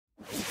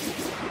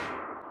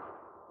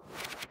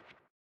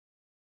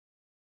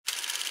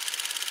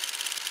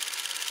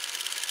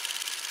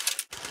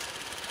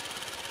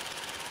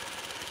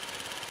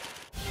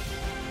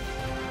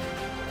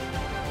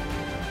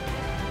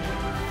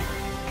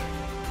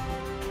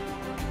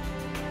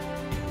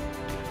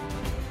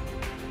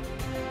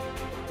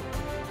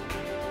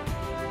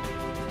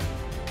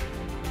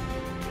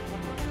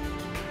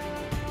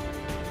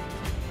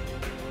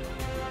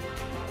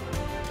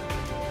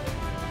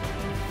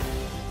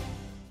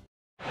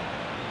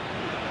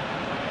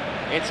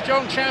It's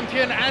John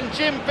Champion and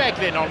Jim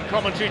Beglin on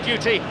commentary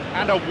duty,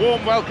 and a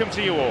warm welcome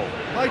to you all.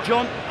 Hi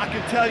John, I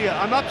can tell you,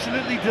 I'm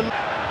absolutely delighted.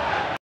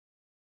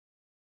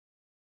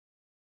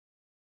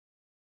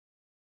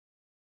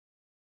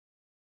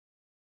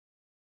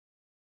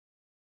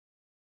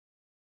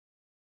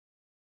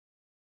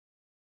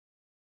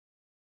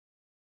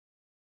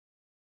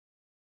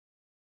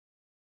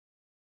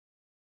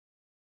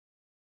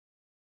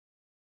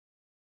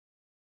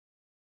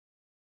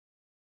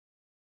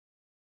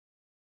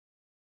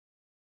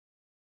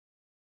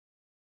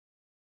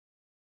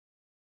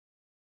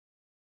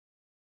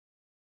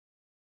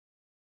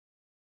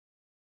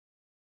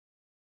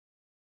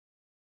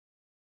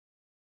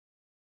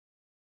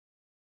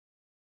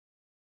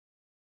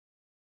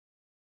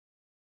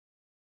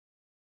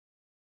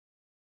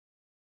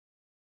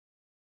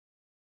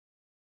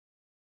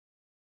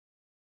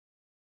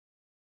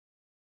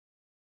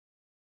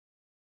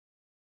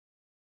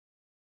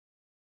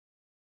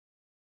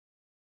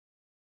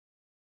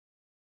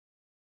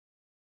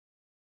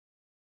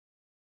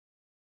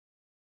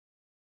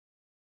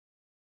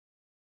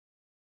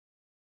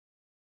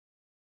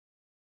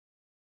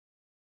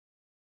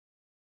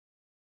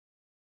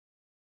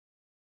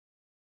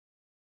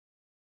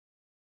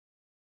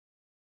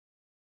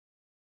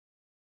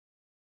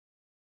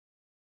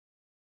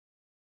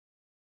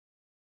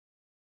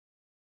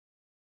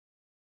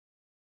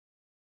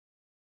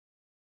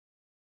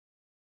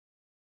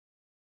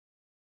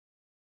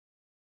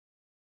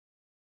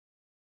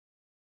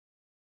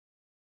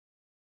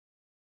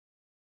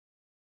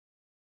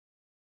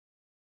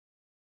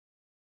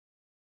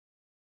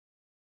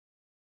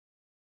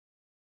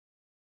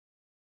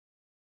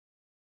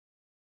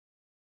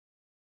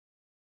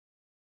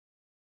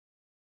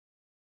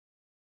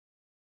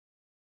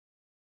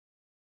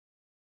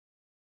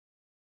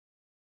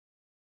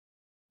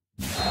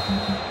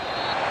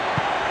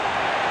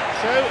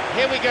 So,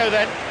 here we go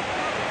then.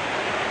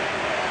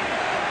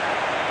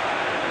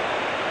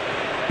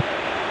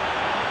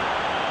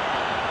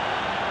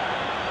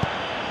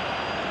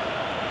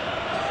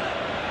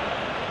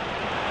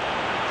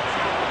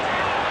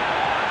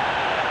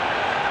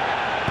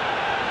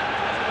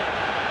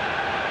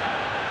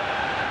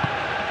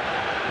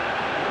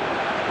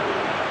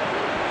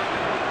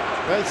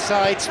 Both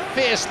sides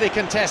fiercely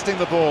contesting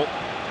the ball.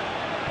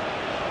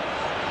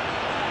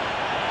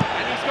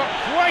 And he's got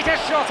quite a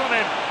shot on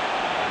him.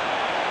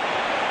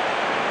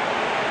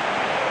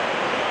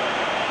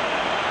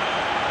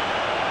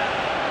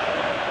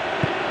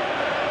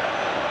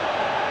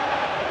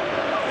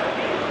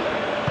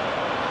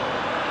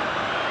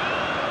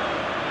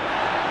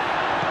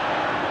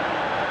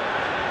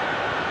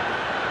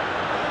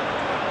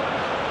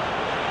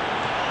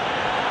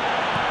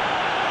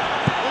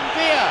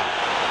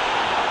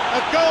 A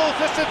goal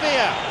for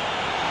Sevilla.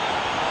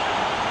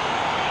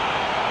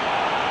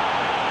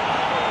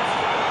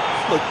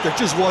 Look, there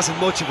just wasn't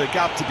much of a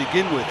gap to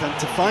begin with, and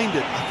to find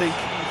it, I think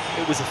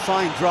it was a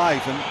fine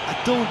drive, and I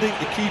don't think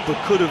the keeper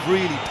could have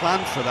really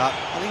planned for that.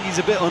 I think he's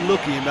a bit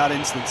unlucky in that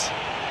instance.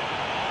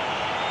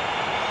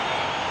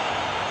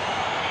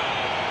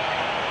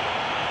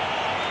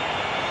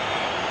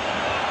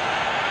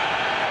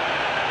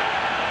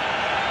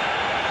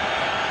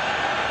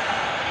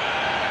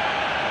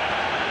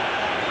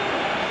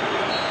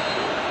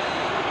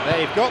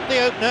 They've got the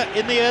opener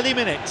in the early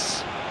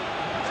minutes.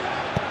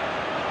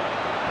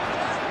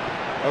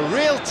 A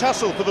real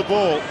tussle for the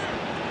ball.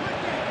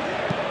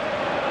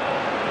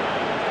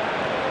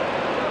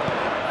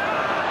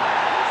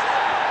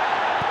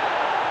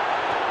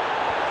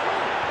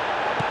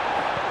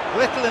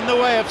 Little in the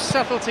way of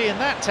subtlety in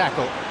that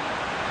tackle.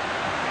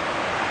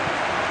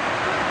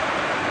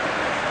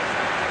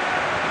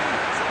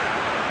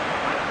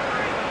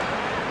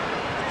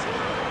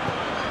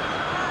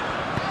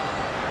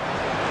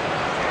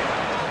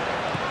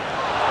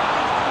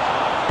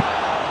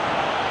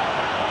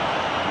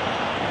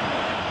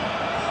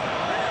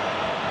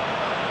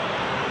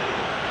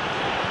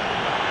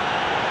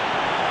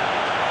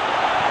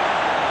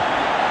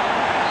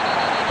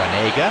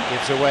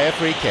 Gives away a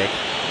free kick.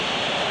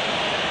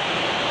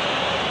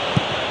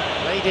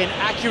 Played in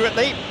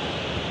accurately.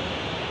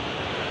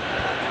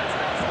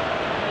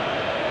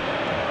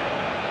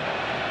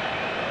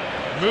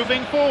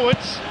 Moving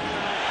forwards,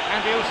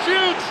 and he'll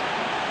shoot.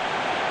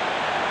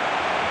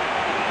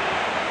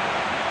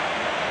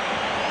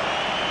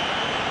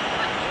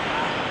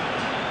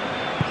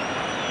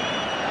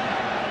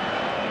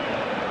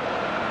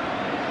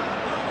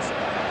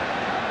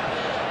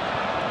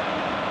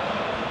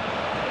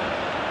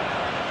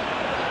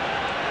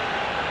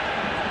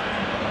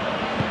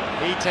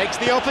 He takes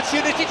the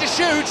opportunity to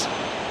shoot.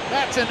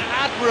 That's an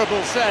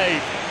admirable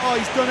save. Oh,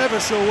 he's done ever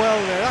so well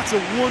there. That's a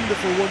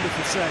wonderful,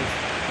 wonderful save.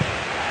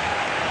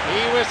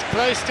 He was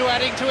close to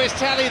adding to his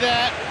tally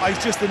there. Oh,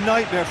 he's just a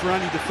nightmare for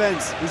any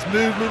defence. His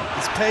movement,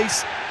 his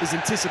pace, his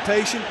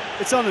anticipation,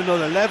 it's on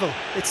another level.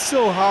 It's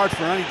so hard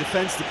for any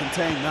defence to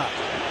contain that.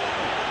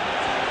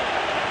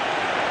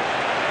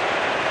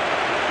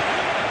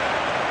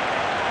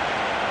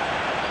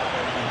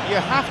 You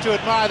have to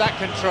admire that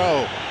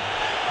control.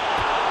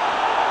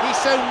 He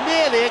so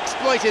nearly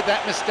exploited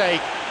that mistake.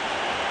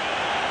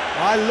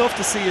 I love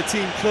to see a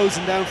team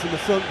closing down from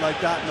the front like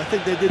that, and I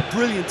think they did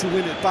brilliant to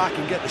win it back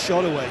and get the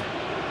shot away.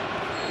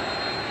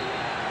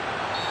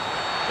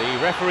 The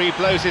referee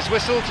blows his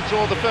whistle to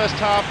draw the first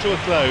half to a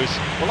close.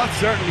 Well, that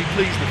certainly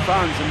pleased the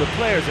fans, and the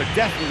players are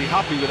definitely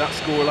happy with that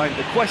scoreline.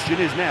 The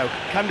question is now,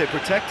 can they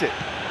protect it?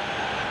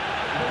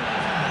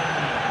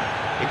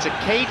 It's a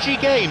cagey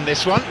game,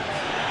 this one.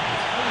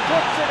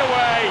 Puts it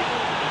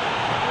away.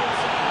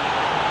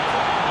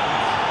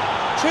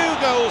 2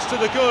 goals to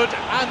the good,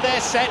 and they're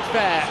set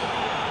fair.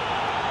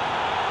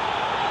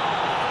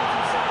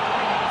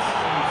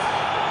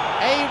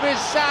 A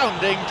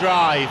resounding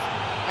drive.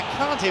 I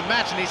can't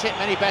imagine he's hit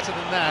many better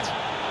than that.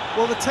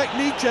 Well, the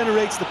technique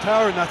generates the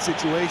power in that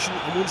situation,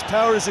 and once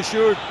power is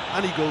assured,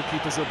 any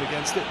goalkeeper's up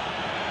against it.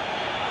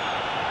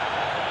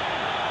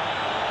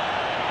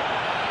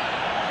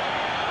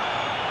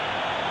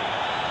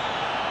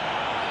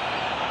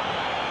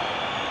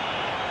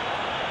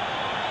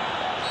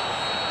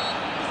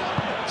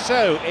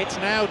 So it's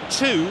now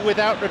 2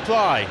 without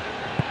reply.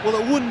 Well,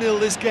 at 1-0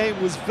 this game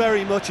was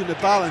very much in the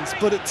balance,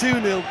 but at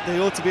 2-0 they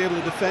ought to be able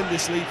to defend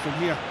this lead from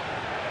here.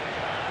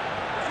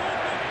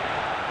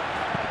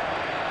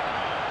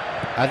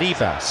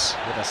 Arribas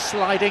with a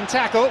sliding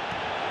tackle.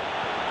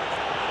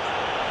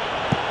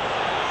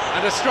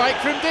 And a strike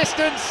from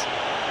distance.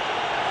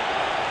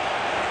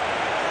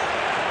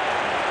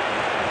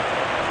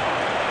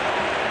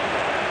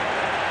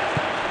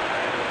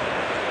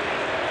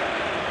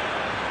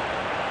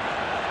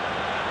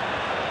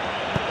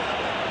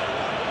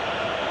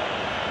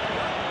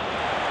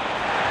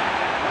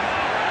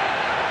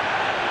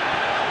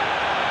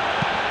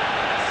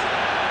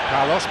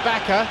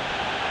 Qarabag.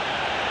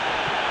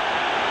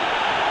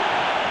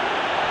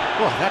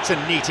 Oh, that's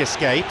a neat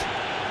escape.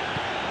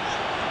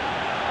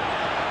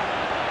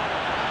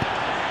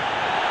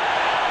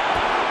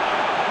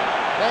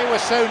 They were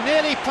so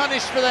nearly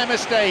punished for their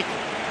mistake.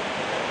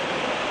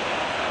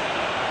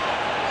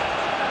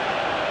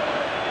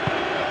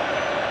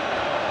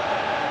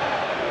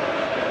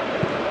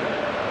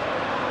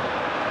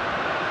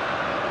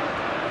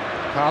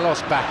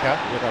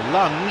 Qarabag with a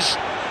lunge.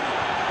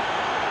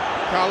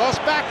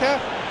 Qarabag.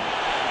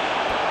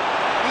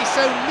 He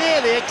so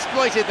nearly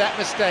exploited that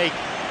mistake.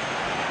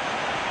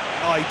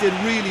 Oh, he did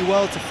really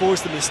well to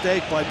force the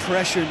mistake by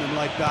pressuring him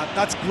like that.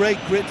 That's great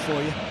grit for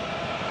you.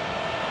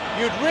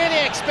 You'd really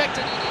expect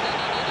it.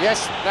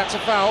 Yes, that's a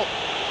foul.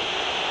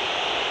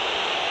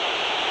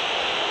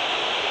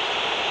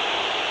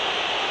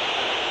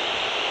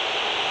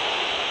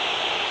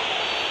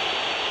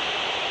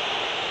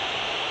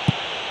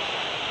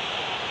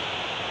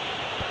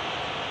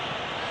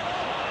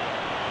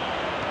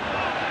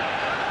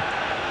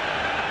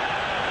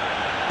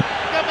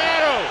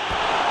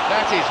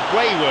 That is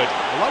wayward.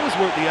 Well, that was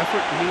worth the effort.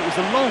 I mean, it was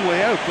a long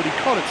way out, but he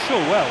caught it so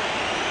well.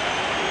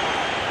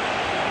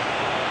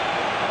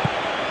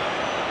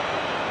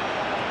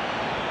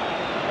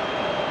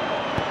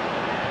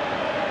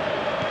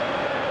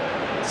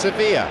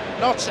 Sevilla,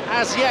 not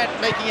as yet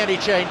making any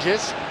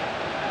changes.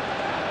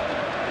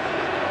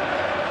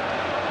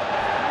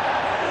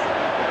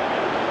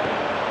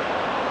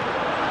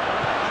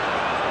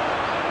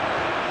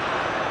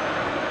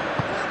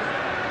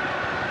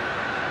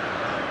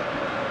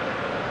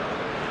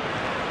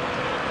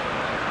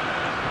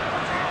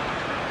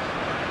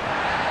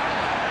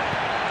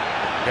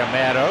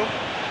 Gamero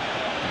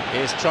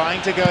is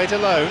trying to go it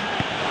alone.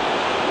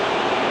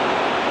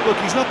 Look,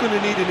 he's not going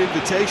to need an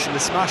invitation to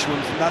smash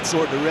one from that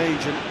sort of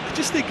range, and I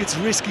just think it's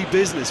risky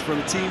business from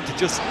a team to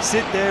just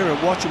sit there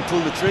and watch him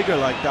pull the trigger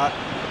like that.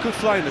 It could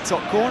fly in the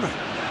top corner.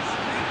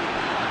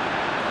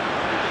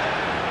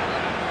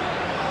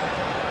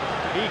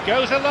 He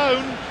goes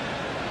alone.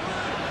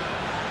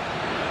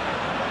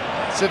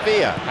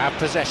 Sevilla have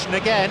possession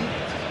again.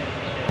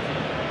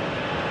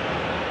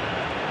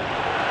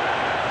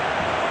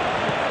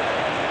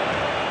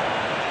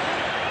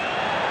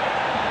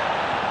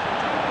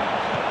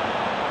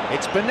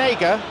 It's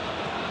Banega.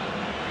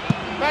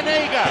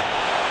 Banega!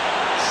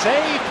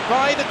 Saved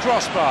by the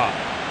crossbar.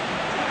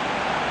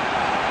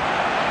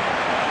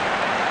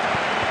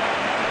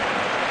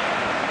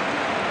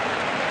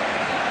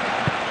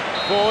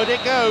 Forward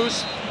it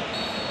goes.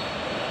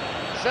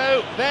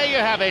 So, there you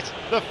have it,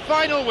 the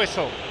final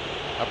whistle.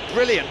 A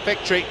brilliant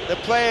victory. The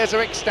players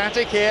are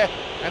ecstatic here,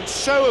 and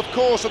so, of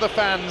course, are the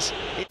fans.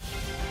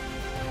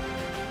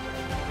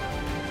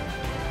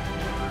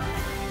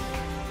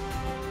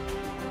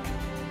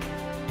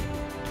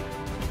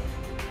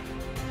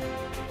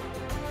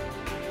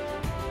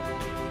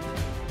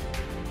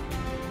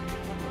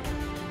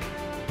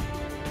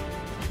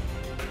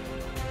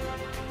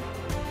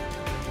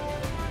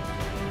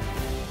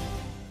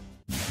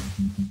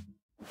 Mm-hmm.